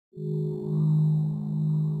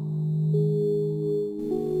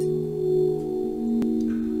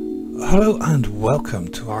Hello and welcome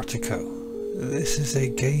to Arctico. This is a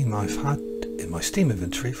game I've had in my Steam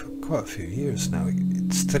inventory for quite a few years now.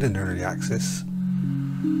 It's still in early access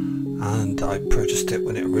and I purchased it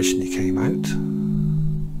when it originally came out.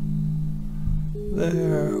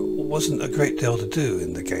 There wasn't a great deal to do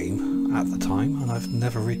in the game at the time and I've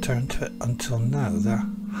never returned to it until now. There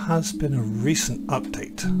has been a recent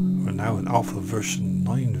update. We're now in alpha version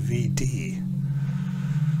 9VD.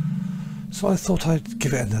 So I thought I'd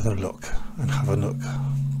give it another look and have a look.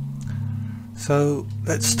 So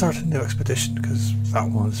let's start a new expedition because that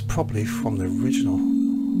one's probably from the original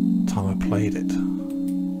time I played it.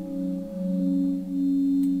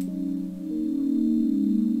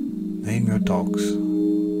 Name your dogs.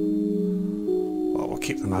 Well, we'll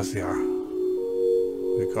keep them as they are.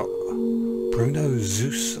 We've got Bruno,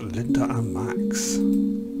 Zeus, Linda and Max.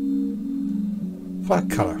 Flag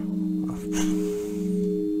colour.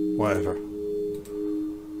 Whatever.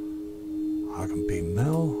 I can be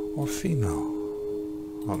male or female.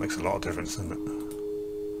 That makes a lot of difference, doesn't it?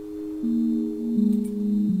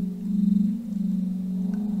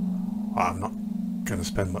 I'm not going to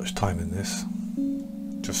spend much time in this.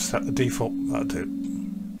 Just set the default, that'll do.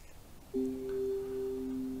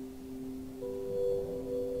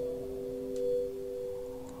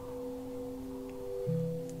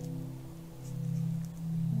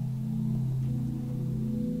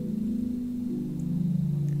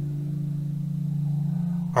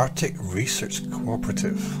 Arctic Research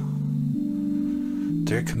Cooperative.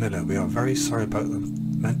 Dear Camilla, we are very sorry about the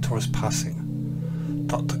mentor's passing.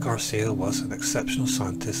 Dr. Garcia was an exceptional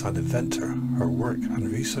scientist and inventor. Her work and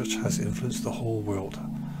research has influenced the whole world.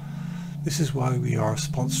 This is why we are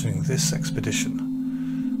sponsoring this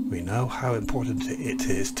expedition. We know how important it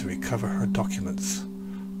is to recover her documents.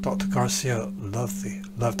 Dr. Garcia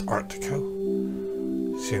loved Arctico.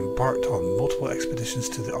 She embarked on multiple expeditions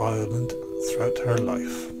to the island throughout her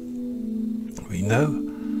life. We know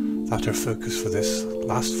that her focus for this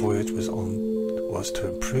last voyage was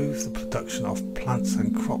to improve the production of plants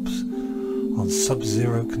and crops on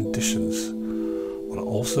sub-zero conditions, while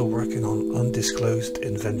also working on undisclosed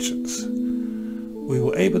inventions. We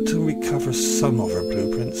were able to recover some of her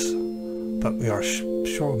blueprints, but we are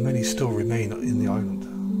sure many still remain in the island.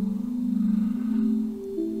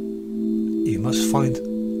 You must find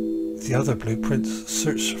the other blueprints,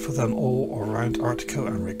 search for them all around Arctico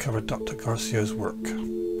and recover Dr. Garcia's work.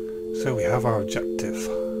 So we have our objective,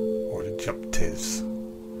 or objectives.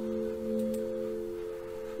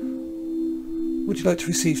 Would you like to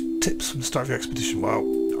receive tips from the start of your expedition? Well,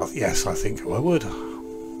 yes, I think I would.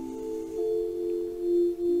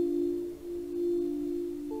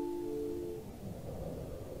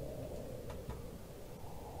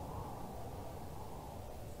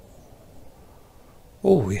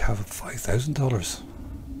 Oh, we have $5,000.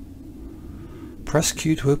 Press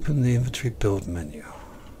Q to open the inventory build menu.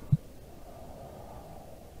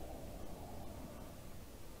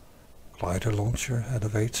 Glider launcher,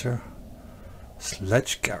 elevator,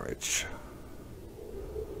 sledge garage.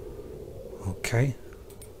 Okay.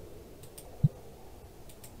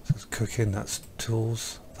 That's cooking, that's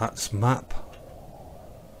tools, that's map.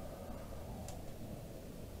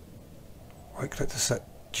 Right click to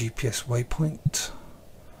set GPS waypoint.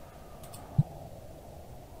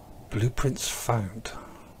 Blueprints found.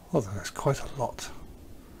 Oh, that's quite a lot.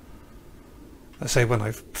 Let's say when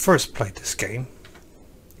I first played this game,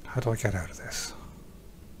 how do I get out of this?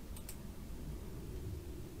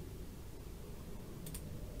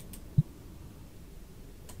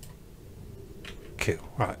 Q.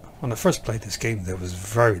 Right. When I first played this game, there was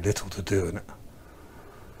very little to do in it.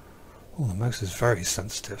 Oh, the mouse is very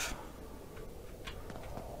sensitive.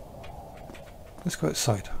 Let's go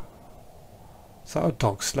outside. Is that our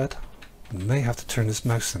dog sled? We may have to turn this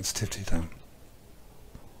mouse sensitivity down.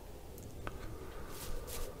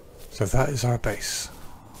 So that is our base.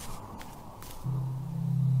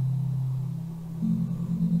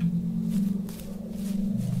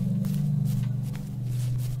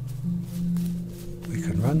 We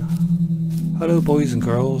can run. Hello boys and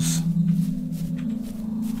girls.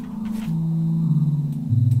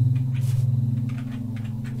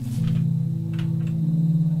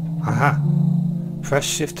 Aha! Press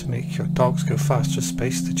shift to make your dogs go faster,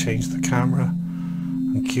 space to change the camera,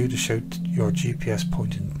 and Q to show your GPS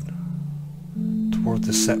pointing toward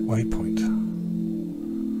the set waypoint.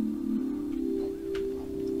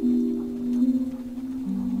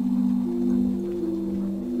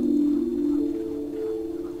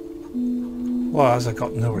 Well, as I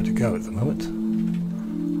got nowhere to go at the moment,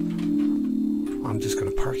 I'm just going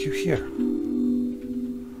to park you here.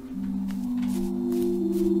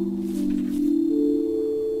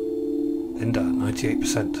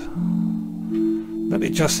 98%. Let me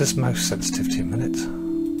adjust this mouse sensitivity a minute.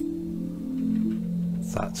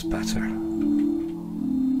 That's better.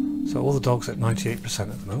 So all the dogs at 98%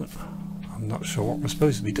 at the moment. I'm not sure what we're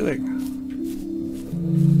supposed to be doing.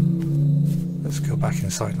 Let's go back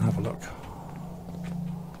inside and have a look.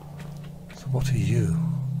 So what are you?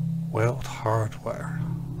 Weld hardware.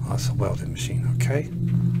 Oh, that's a welding machine, okay.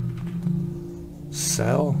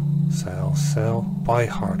 Sell, sell, sell, buy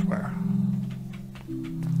hardware.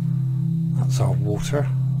 That's our water.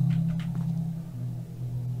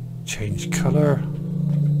 Change colour.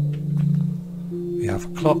 We have a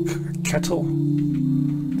clock, a kettle,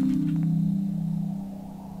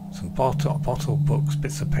 some bottle books,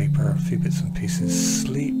 bits of paper, a few bits and pieces.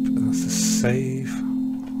 Sleep, that's a save.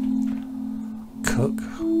 Cook.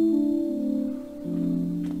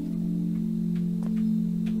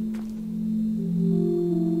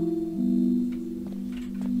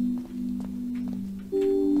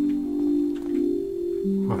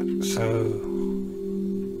 Right, so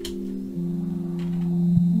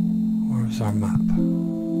where's our map?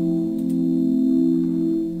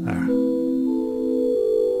 There.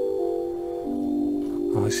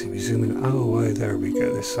 Oh, I see, we zoom in. Oh, right, there we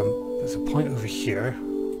go. There's a point over here.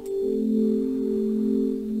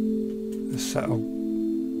 Set a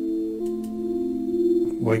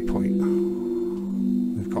waypoint.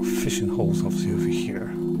 We've got fishing holes obviously over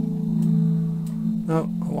here. No,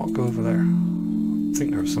 I want to go over there. I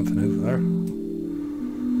think there was something over there.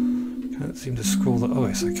 Can't seem to scroll the... Oh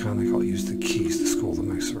yes I can, I got to use the keys to scroll the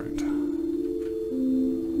mouse around.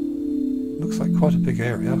 Looks like quite a big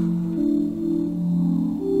area.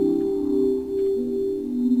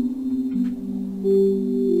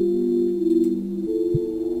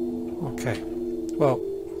 Okay, well,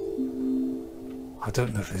 I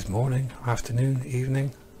don't know if it's morning, afternoon,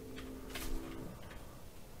 evening.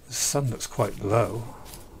 The sun looks quite low,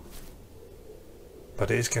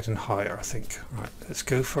 but it is getting higher, I think. Right, let's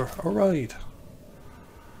go for a ride.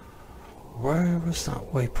 Where was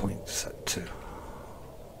that waypoint set to?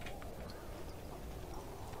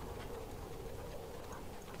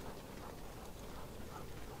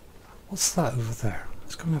 What's that over there?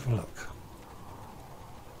 Let's go and have a look.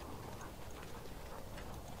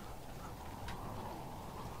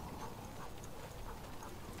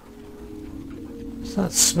 Is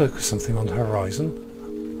that smoke or something on the horizon?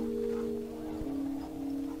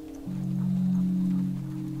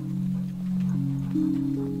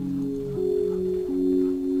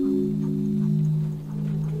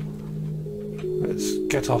 Let's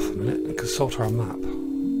get off a minute and consult our map.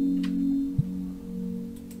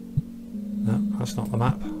 No, that's not the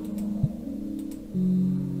map.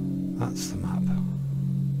 That's the map.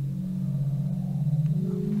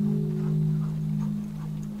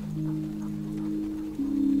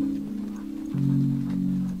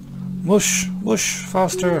 Mush! Mush!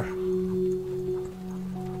 Faster! Can't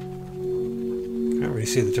really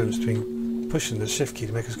see the difference between pushing the shift key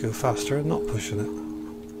to make us go faster and not pushing it.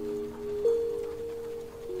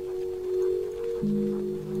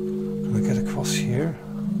 Can I get across here?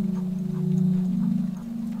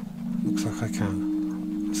 Looks like I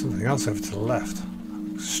can. There's something else over to the left.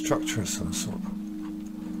 Structure of some sort.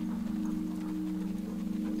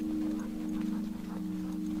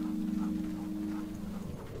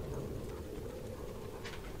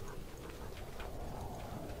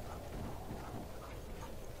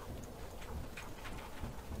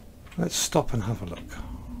 Let's stop and have a look.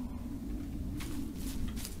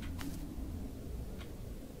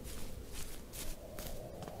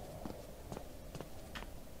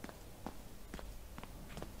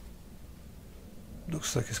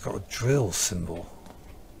 Looks like it's got a drill symbol.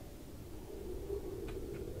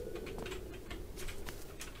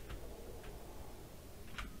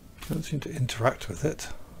 Don't seem to interact with it.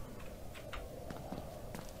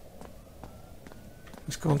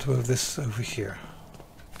 Let's go on to this over here.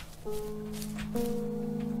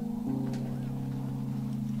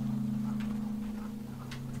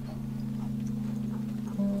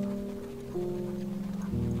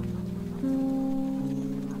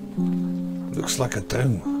 Looks like a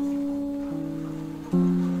dome.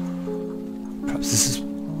 Perhaps this is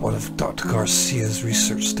one of Dr. Garcia's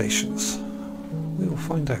research stations. We will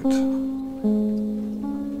find out.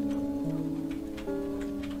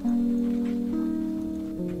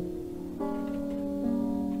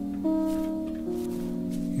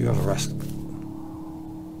 You have a rest.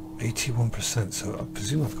 81%, so I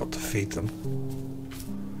presume I've got to feed them.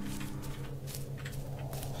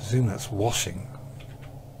 I presume that's washing.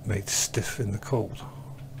 Made stiff in the cold.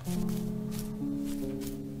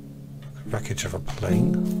 Wreckage of a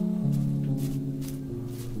plane.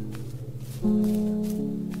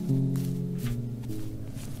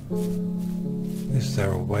 Is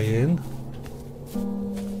there a way in?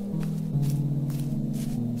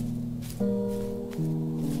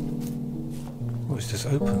 Or is this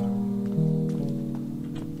open?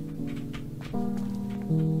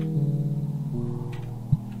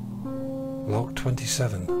 Log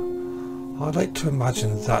 27. I'd like to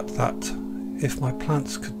imagine that if my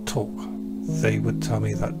plants could talk, they would tell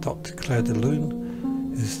me that Dr. Claire de Lune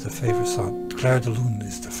is the favourite song. Claire de Lune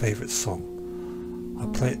is the favourite song. I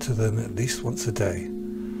play it to them at least once a day.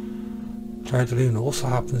 Claire de Lune also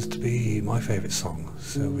happens to be my favourite song,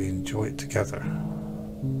 so we enjoy it together.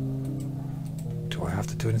 Do I have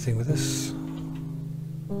to do anything with this?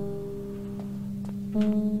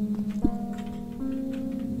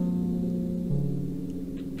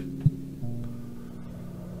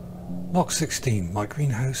 Log 16. My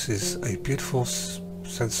greenhouse is a beautiful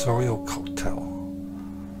sensorial cocktail.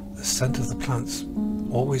 The scent of the plants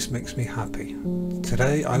always makes me happy.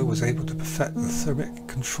 Today I was able to perfect the thermic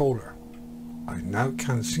controller. I now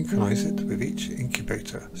can synchronize it with each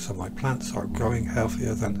incubator, so my plants are growing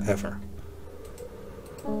healthier than ever.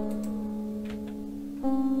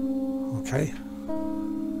 Okay.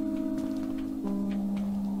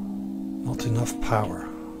 Not enough power.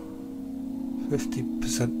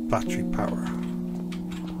 50% battery power.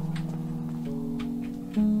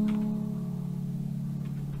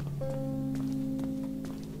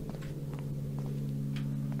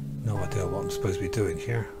 No idea what I'm supposed to be doing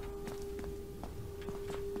here.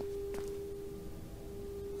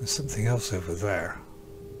 There's something else over there.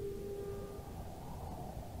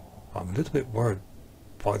 I'm a little bit worried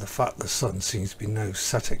by the fact the sun seems to be now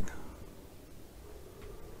setting.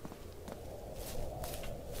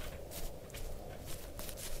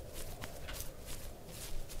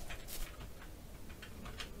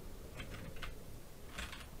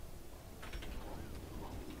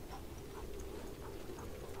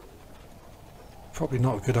 Probably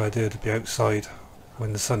not a good idea to be outside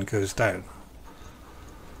when the sun goes down.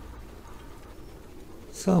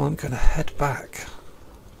 So I'm going to head back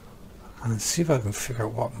and see if I can figure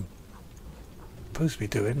out what I'm supposed to be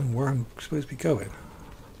doing and where I'm supposed to be going.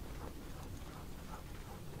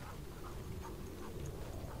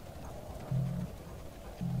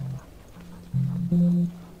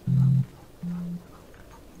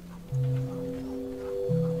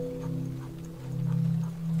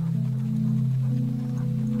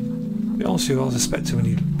 Also, I was expecting when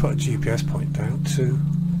you put a GPS point down to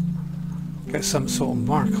get some sort of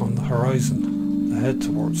mark on the horizon to head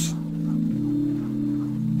towards.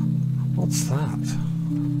 What's that?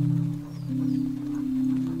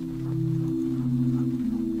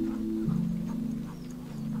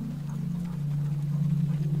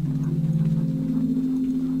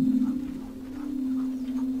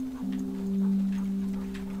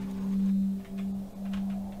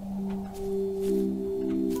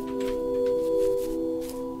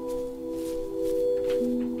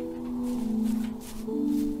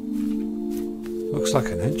 Looks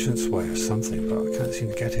like an entranceway or something, but I can't seem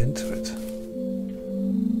to get into it.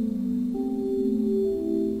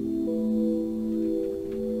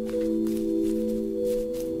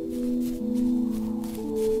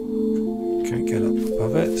 Can't get up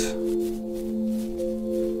above it.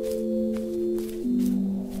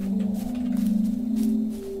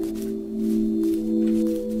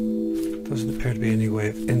 Doesn't appear to be any way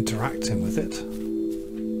of interacting with it.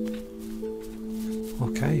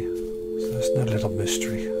 Okay. There's no little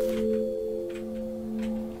mystery.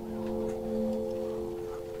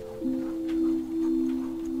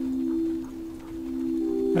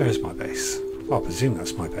 There's my base. Well, I presume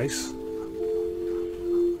that's my base.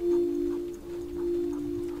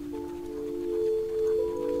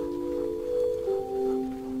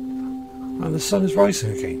 And the sun is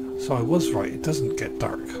rising again, so I was right, it doesn't get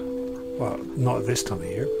dark. Well, not at this time of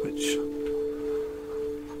year, which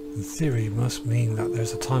in theory must mean that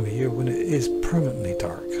there's a time of year when it is permanently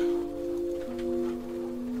dark.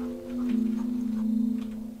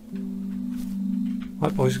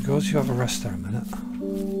 Right, boys and girls, you have a rest there a minute.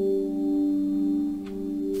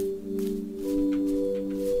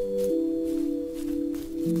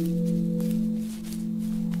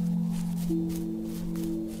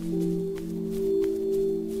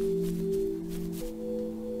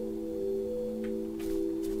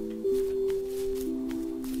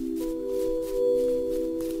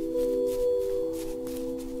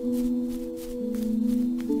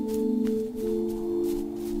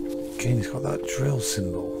 Again, he's got that drill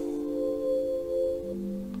symbol.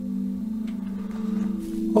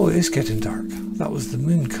 Oh, it is getting dark. That was the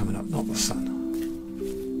moon coming up, not the sun.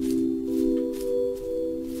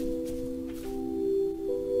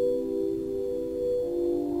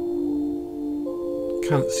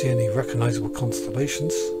 Can't see any recognizable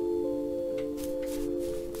constellations.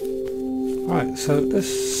 Right, so let's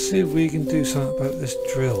see if we can do something about this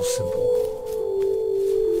drill symbol.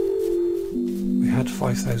 We had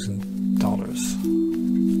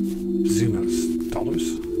 $5,000. Presume it was dollars.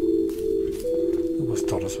 It was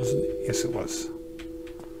dollars, wasn't it? Yes, it was.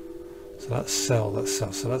 So that's sell, that's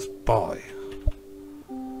sell, so that's buy.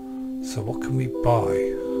 So what can we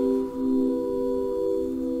buy?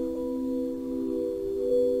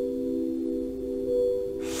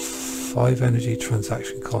 Five energy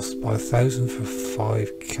transaction costs, buy 1,000 for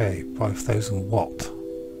 5k, buy 1,000 watt.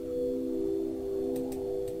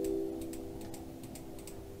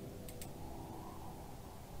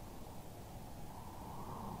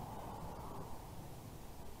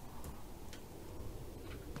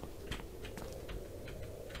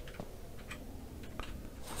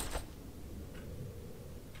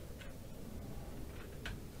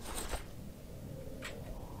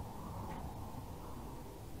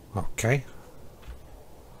 Okay.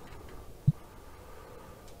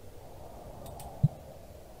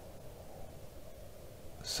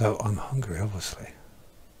 So I'm hungry, obviously.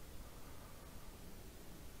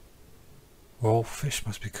 Raw fish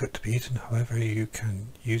must be cooked to be eaten, however you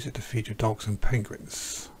can use it to feed your dogs and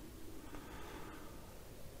penguins.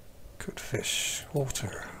 Cooked fish,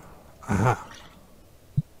 water. Aha.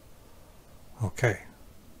 Okay.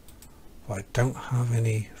 But I don't have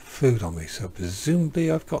any food on me, so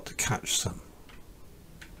presumably I've got to catch some.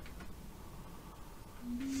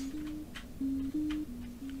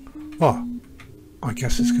 Well, I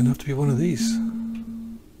guess it's going to have to be one of these.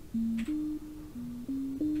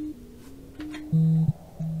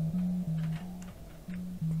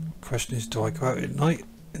 Question is, do I go out at night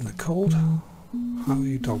in the cold? How are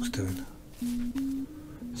you dogs doing?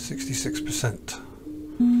 66%.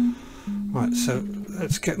 Right, so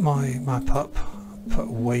let's get my map up, put a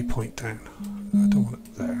waypoint down. I don't want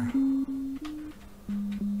it there.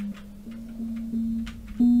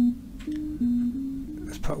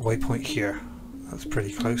 Let's put a waypoint here. That's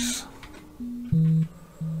pretty close.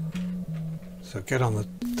 So get on the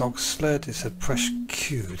dog sled. It said press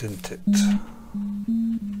Q, didn't it?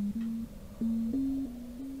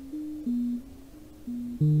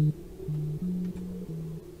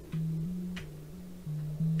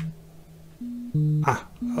 Ah,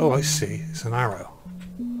 oh, I see. It's an arrow.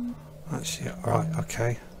 Actually, right,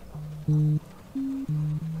 okay.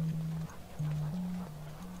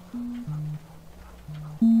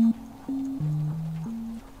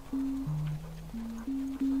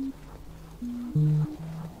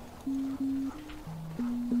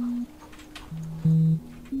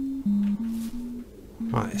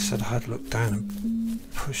 Right, it said I had to look down and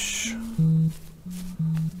push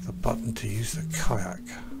the button to use the kayak.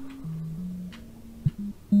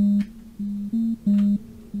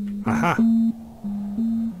 Aha!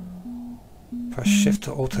 Press shift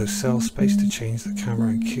to auto cell, space to change the camera,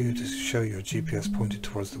 and Q to show your GPS pointed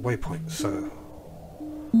towards the waypoint. So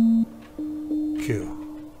Q.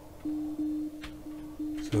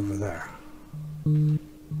 It's over there.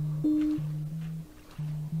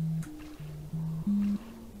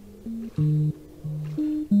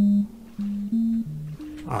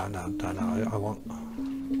 Ah, no, I want...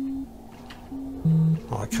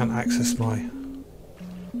 Oh, I can't access my...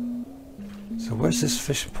 So where's this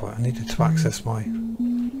fishing point? I needed to access my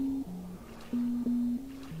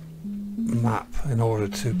map in order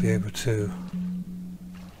to be able to...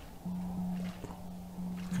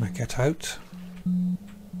 Can I get out?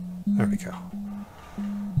 There we go.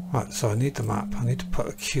 Right, so I need the map. I need to put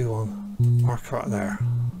a Q on, mark right there.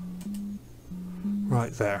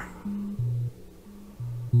 Right there.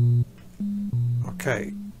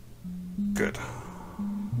 Okay, good.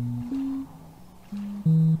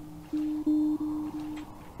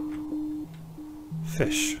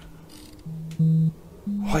 Fish. Oh,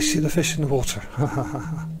 I see the fish in the water.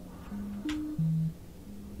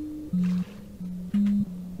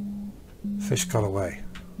 Fish got away.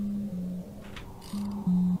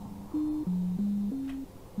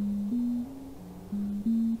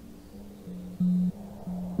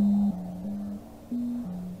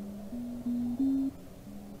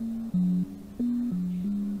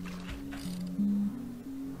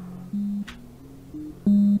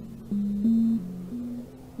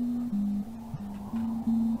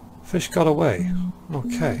 Fish got away.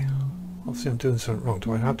 Okay. Obviously I'm doing something wrong.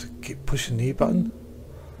 Do I have to keep pushing the E button?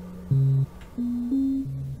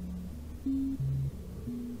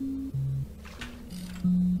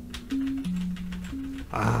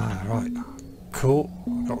 Ah, right. Cool.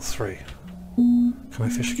 I've got 3. Can I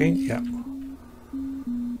fish again? Yep.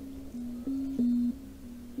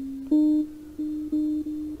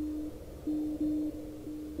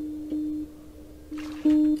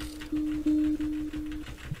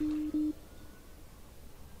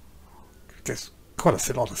 get quite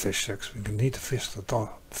a lot of fish there because we can need to feed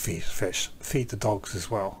the dogs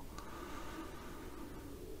as well.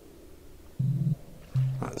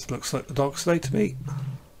 That looks like the dog sled to me.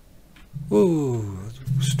 Ooh,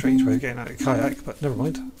 strange way of getting out of the kayak, but never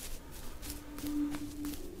mind.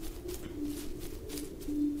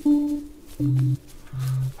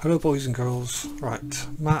 Hello boys and girls. Right,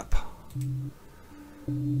 map.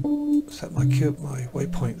 Set my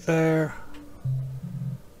waypoint there.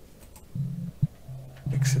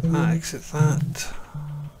 Exit that, exit that.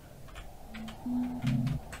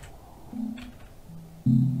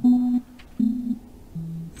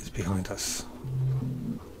 It's behind us.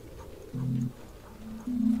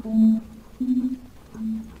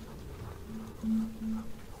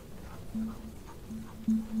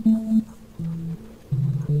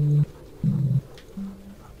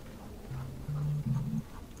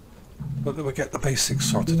 But we'll get the basics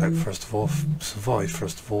sorted out first of all, survive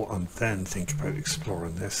first of all, and then think about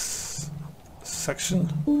exploring this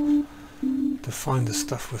section to find the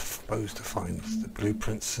stuff we're supposed to find, the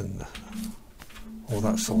blueprints and all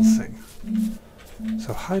that sort of thing.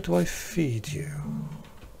 So how do I feed you?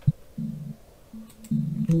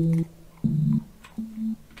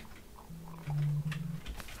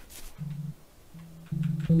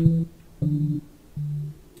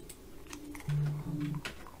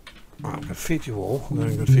 Right, I'm going to feed you all, and then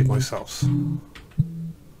I'm going to feed myself.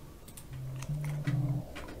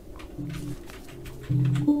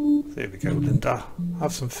 There we go, Linda.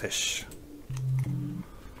 Have some fish.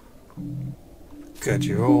 Good,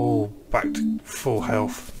 you're all back to full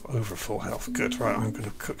health, over full health. Good, right, I'm going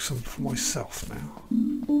to cook some for myself now.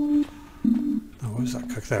 Now, where's that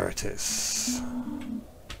cook? There it is.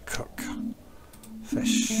 Cook.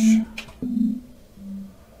 Fish.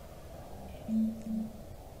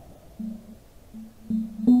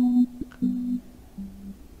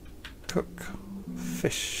 Cook.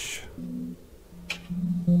 Fish.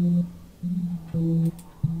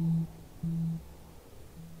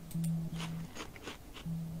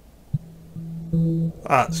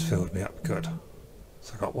 That's filled me up good.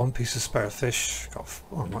 So I got one piece of spare fish. I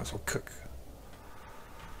might as well cook.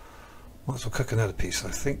 Might as well cook another piece,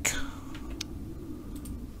 I think.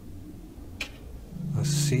 The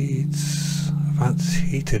seeds, advanced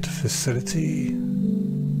heated facility,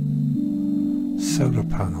 solar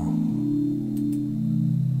panel.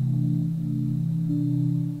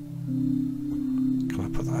 Can I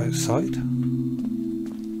put that outside?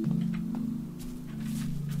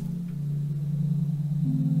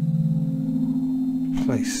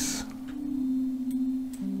 Place.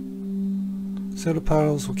 Solar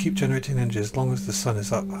panels will keep generating energy as long as the sun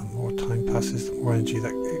is up, and the more time passes, the more energy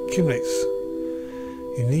that accumulates.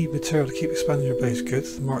 You need material to keep expanding your base. Go to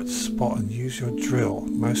the marked spot and use your drill.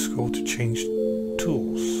 Mouse scroll to change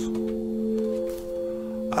tools.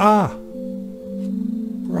 Ah!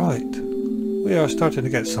 Right. We are starting to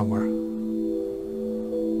get somewhere.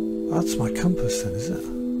 That's my compass then, is it?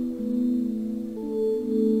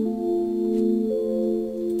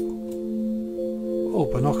 Oh,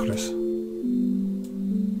 binoculars.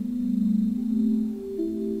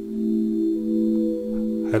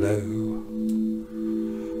 Hello.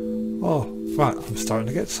 Oh, right, I'm starting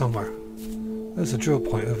to get somewhere. There's a drill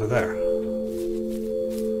point over there.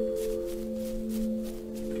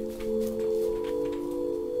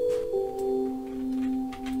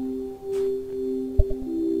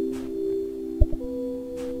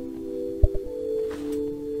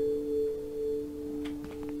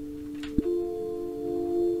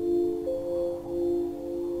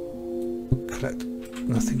 Collect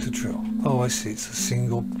nothing to drill. Oh, I see, it's a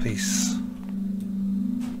single piece.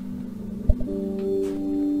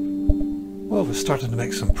 Well, we're starting to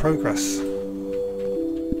make some progress.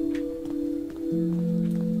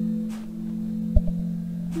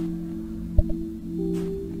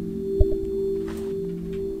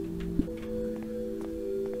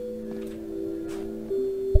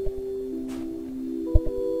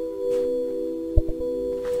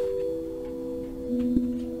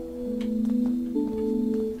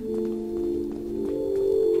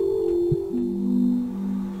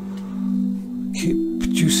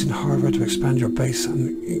 Hardware to expand your base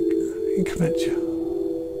and increment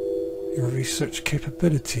your research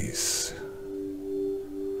capabilities.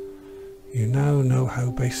 You now know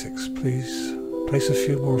how basics. Please place a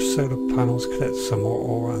few more solar panels, collect some more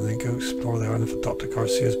ore, and then go explore the island for Dr.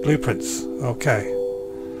 Garcia's blueprints. Okay.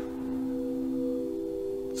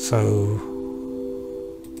 So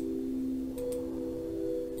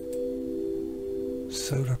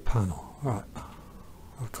solar panel. Right.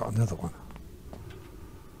 I've got another one.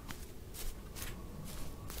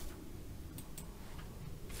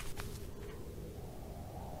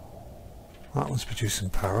 That one's producing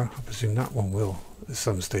power. I presume that one will at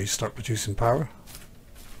some stage start producing power.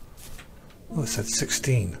 Oh, it said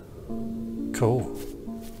 16. Cool.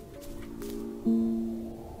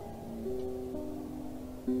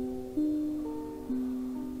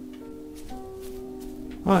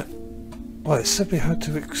 Right. Well, it's simply how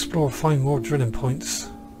to explore, find more drilling points,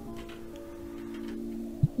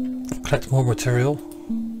 collect more material,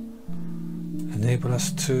 enable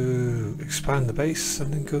us to expand the base,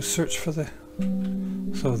 and then go search for the...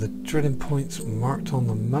 So the drilling points marked on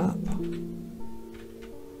the map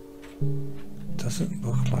doesn't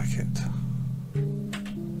look like it.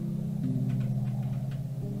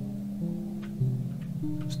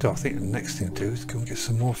 Still, I think the next thing to do is go and get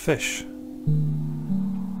some more fish.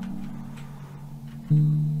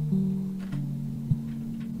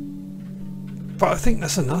 But I think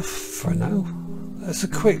that's enough for now. Let's a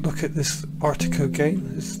quick look at this Arctico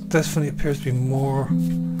game. It definitely appears to be more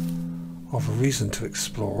of a reason to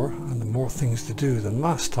explore and more things to do than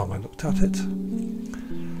last time I looked at it.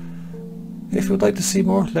 If you would like to see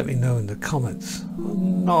more, let me know in the comments.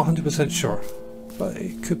 I'm not 100% sure, but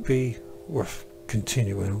it could be worth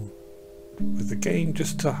continuing with the game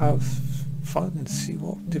just to have fun and see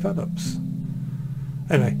what develops.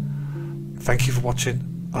 Anyway, thank you for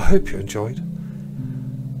watching. I hope you enjoyed.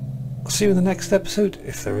 I'll see you in the next episode,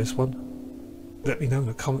 if there is one. Let me know in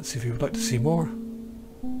the comments if you would like to see more.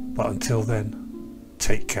 But until then,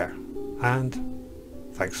 take care, and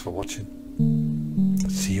thanks for watching.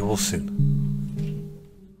 See you all soon.